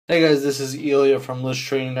Hey guys, this is Ilya from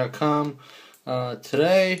ListTrading.com.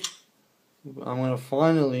 Today, I'm going to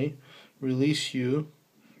finally release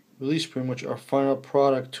pretty much our final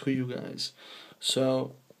product to you guys.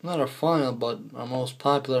 So, not our final, but our most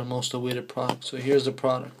popular, most awaited product. So here's the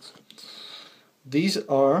product. These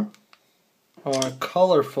are our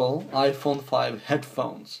colorful iPhone 5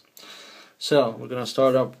 headphones. So, we're going to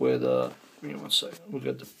start up with, give me one second. We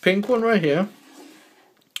got the pink one right here.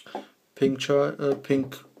 Pink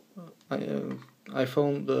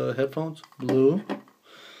iPhone, the headphones, blue.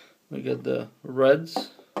 We got the reds.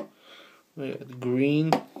 We got the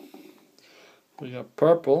green. We got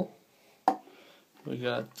purple. We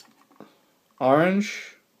got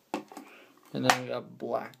orange, and then we got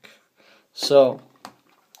black. So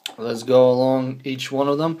let's go along each one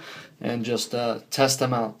of them and just test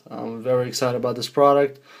them out. I'm very excited about this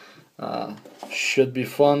product. Should be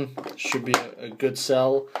fun. Should be a good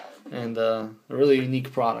sell. And a really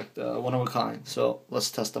unique product, one of a kind. So let's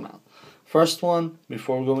test them out. First one,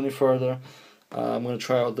 before we go any further, I'm going to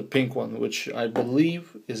try out the pink one, which I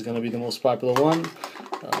believe is going to be the most popular one.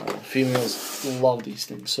 Females love these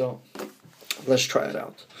things, so let's try it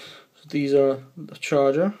out. So these are the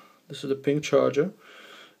charger. This is the pink charger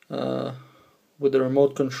with the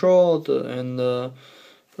remote control and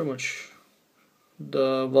pretty much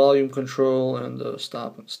the volume control and the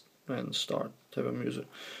stop and start type of music.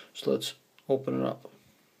 So let's open it up.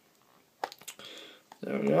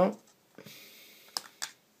 There we go.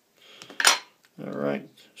 Alright,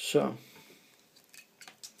 so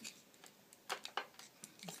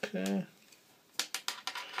okay.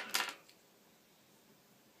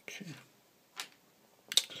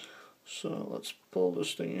 So let's pull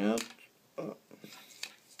this thing out.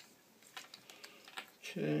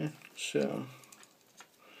 Okay, so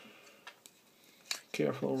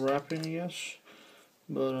careful wrapping, I guess.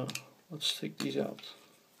 But let's take these out.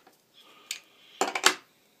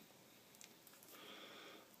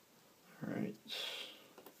 Alright.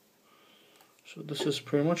 So this is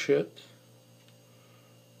pretty much it.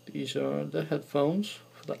 These are the headphones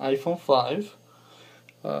for the iPhone 5.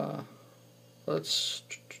 Let's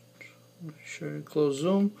show you close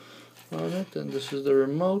zoom on it, and this is the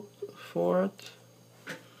remote for it.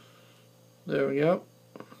 There we go.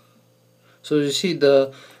 So you see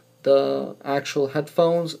the actual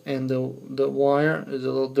headphones and the wire is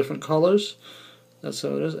a little different colors. That's how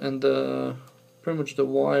it is, and pretty much the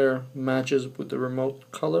wire matches with the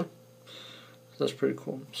remote color. That's pretty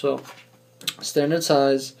cool. So standard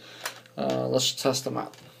size. Let's test them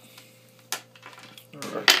out.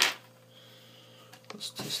 Alright,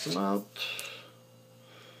 let's test them out.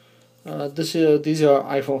 These are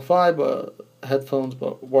iPhone 5 headphones,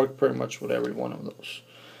 but work pretty much with every one of those.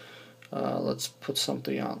 Let's put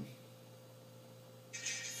something on.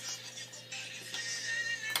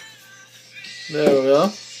 There we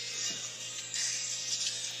go.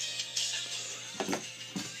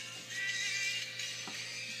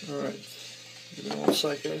 Alright, give me one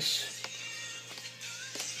sec, guys.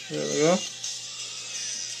 There we go.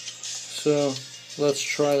 So let's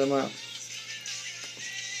try them out.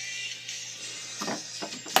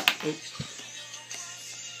 Oops.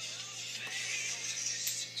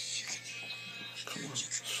 Come on,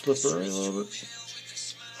 slippery a little bit.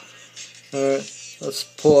 Alright, let's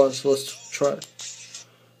pause. Let's try it.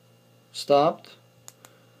 Stopped.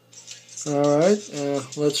 Alright,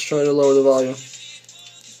 let's try to lower the volume.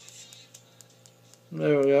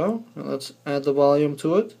 There we go. And let's add the volume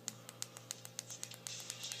to it.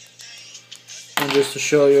 And just to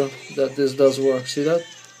show you that this does work. See that?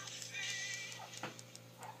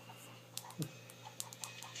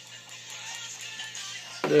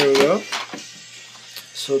 There we go.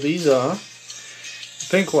 So these are the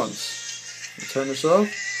pink ones. Turn this off.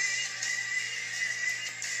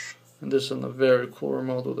 And this is a very cool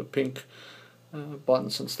remote with the pink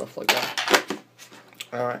buttons and stuff like that.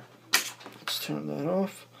 Alright, let's turn that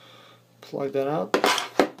off. Plug that out.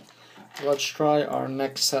 Let's try our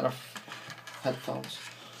next set of headphones.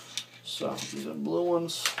 So these are blue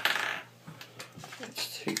ones.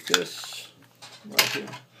 Let's take this right here.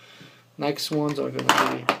 Next ones are going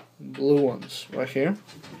to be blue ones right here.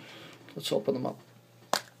 Let's open them up.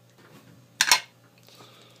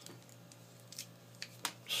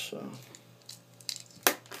 So,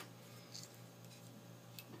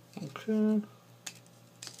 okay.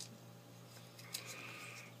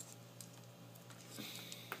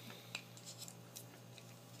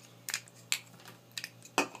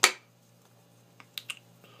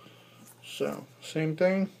 So, same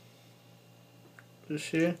thing. This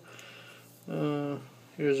here.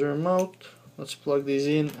 Here's the remote. Let's plug these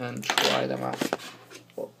in and try them out.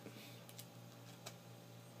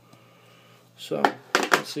 So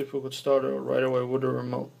let's see if we could start it right away with the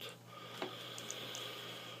remote.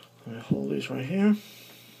 Let me hold these right here.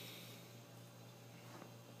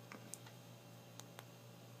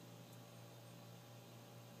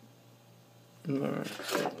 Alright,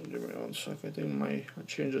 so give me 1 sec. I think I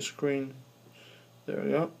changed the screen. There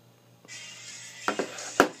we go.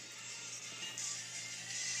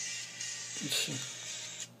 Let's see.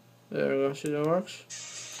 There we go. See that works?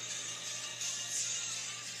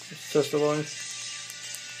 Let's test the volume.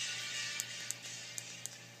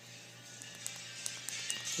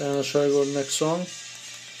 And I'll try to go to the next song.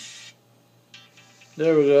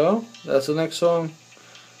 There we go. That's the next song.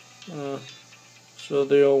 So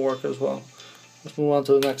they all work as well. Let's move on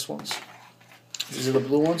to the next ones. These are the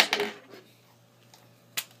blue ones.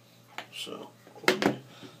 So let me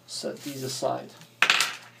set these aside.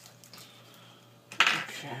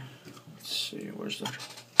 Okay. Let's see. Where's the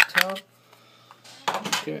top?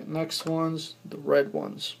 Okay. Next ones, the red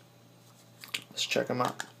ones. Let's check them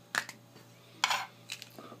out.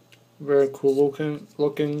 Very cool looking.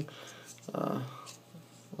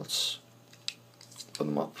 Let's put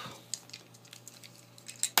them up.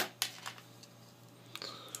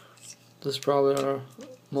 This is probably our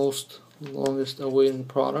most longest awaiting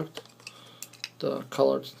product, the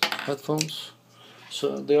colored headphones.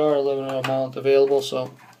 So they are a limited amount available,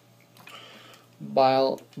 so buy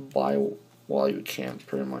while you can,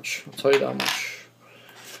 pretty much. I'll tell you that much.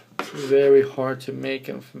 Very hard to make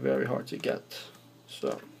and very hard to get.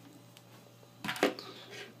 So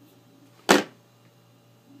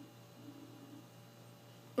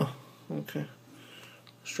okay,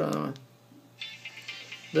 let's try that one.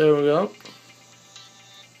 There we go.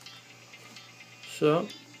 So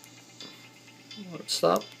let's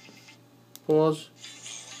stop, pause,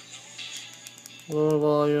 lower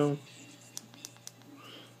volume,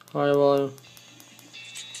 higher volume,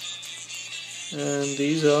 and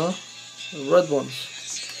these are the red ones.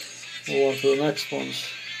 Move on to the next ones.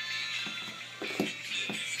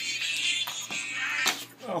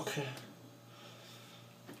 Okay.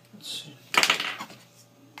 Let's see.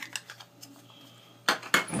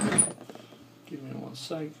 Give me 1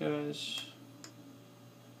 sec, guys.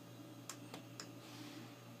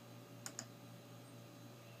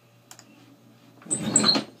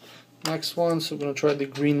 Next ones, we're gonna try the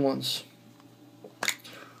green ones.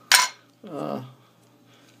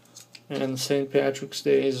 And St. Patrick's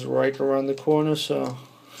Day is right around the corner, so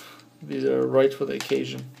these are right for the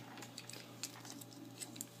occasion.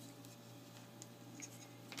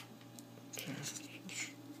 Okay,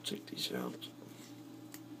 take these out.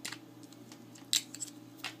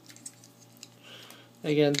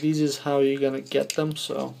 Again, this is how you're gonna get them,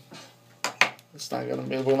 so it's not gonna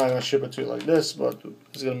be, we're not gonna ship it to you like this, but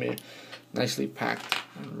it's gonna be nicely packed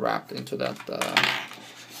and wrapped into that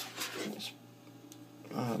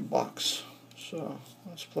box. So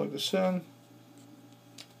let's plug this in,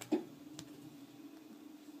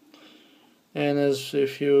 and as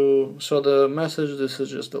if you saw the message, this is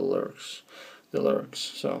just the lyrics.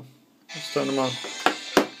 So let's turn them on.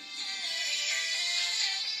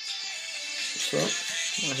 So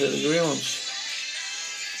I hit the green ones,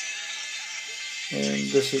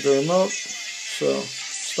 and this is the remote. So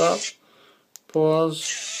stop, pause,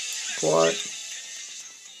 quiet,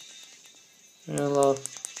 and loud.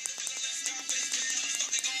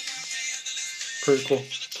 Pretty cool.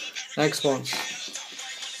 Next ones.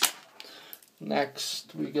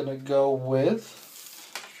 Next we're gonna go with,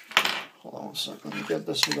 hold on 1 second, let me get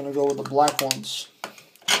this. We're gonna go with the black ones.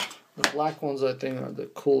 The black ones I think are the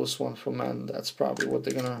coolest one for men. That's probably what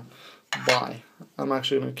they're gonna buy. I'm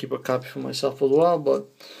actually gonna keep a copy for myself as well, but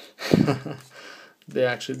they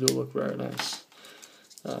actually do look very nice.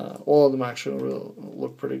 All of them actually will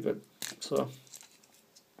look pretty good. So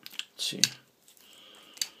let's see.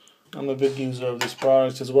 I'm a big user of these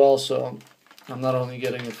products as well, so I'm not only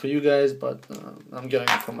getting it for you guys, but I'm getting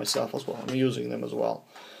it for myself as well. I'm using them as well.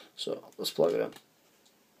 So let's plug it in.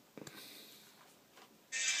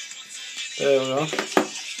 There we go.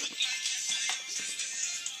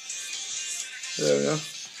 There we go.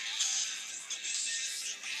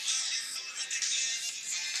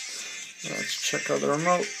 Let's check out the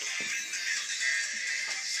remote.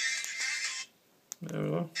 There we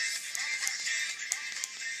go.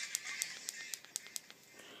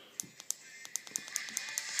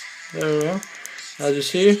 There we go. As you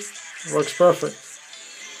see, it works perfect.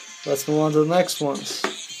 Let's move on to the next ones.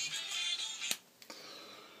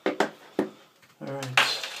 Alright.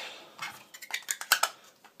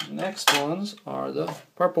 Next ones are the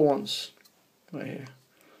purple ones. Right here.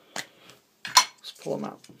 Let's pull them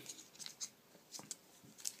out.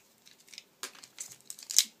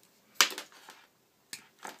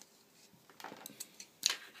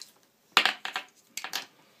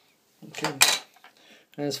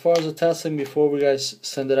 And as far as the testing, before we guys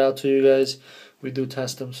send it out to you guys, we do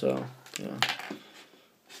test them. So yeah.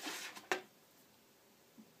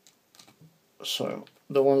 So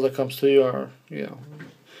the ones that comes to you are, you know,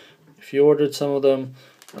 if you ordered some of them,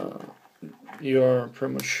 you're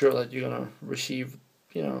pretty much sure that you're gonna receive,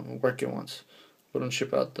 you know, working ones. We don't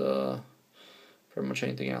ship out pretty much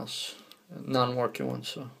anything else, non-working ones,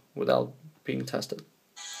 so without being tested.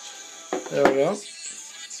 There we go.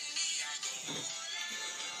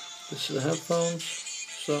 This is the headphones.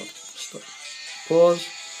 So stop, pause,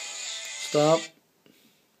 stop,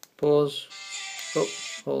 pause. Oh,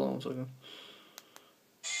 hold on 1 second.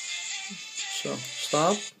 So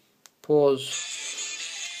stop, pause,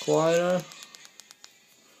 quieter,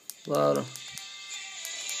 louder.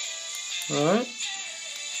 Alright.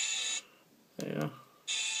 There you go.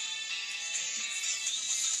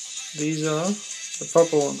 These are the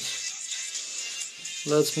purple ones.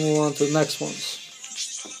 Let's move on to the next ones.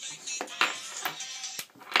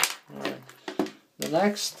 Alright. The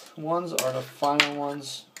next ones are the final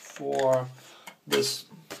ones for this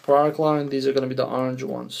product line. These are going to be the orange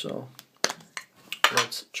ones, so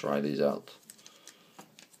let's try these out.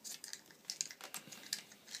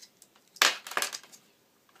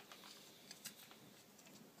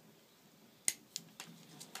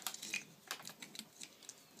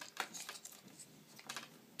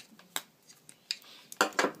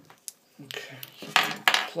 Okay, so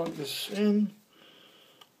plug this in.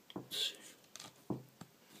 Let's see.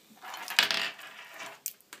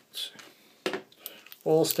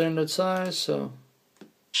 All standard size, so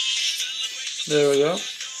there we go.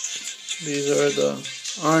 These are the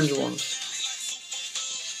orange ones.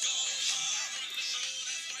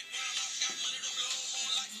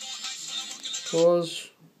 Pause,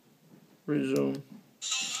 resume,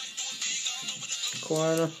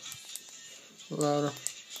 quieter, louder.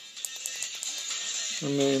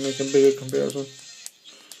 Let me make a bigger comparison.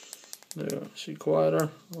 There, see, quieter,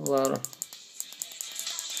 louder.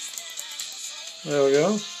 There we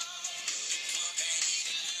go.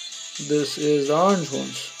 This is the orange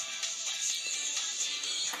ones.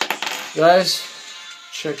 Guys,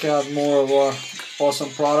 check out more of our awesome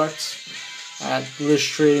products at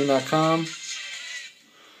listtrading.com.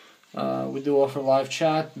 We do offer live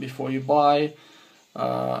chat before you buy.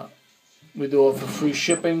 We do offer free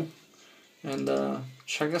shipping. And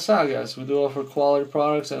check us out, guys. We do offer quality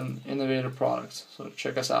products and innovative products. So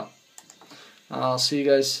check us out. I'll see you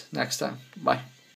guys next time. Bye.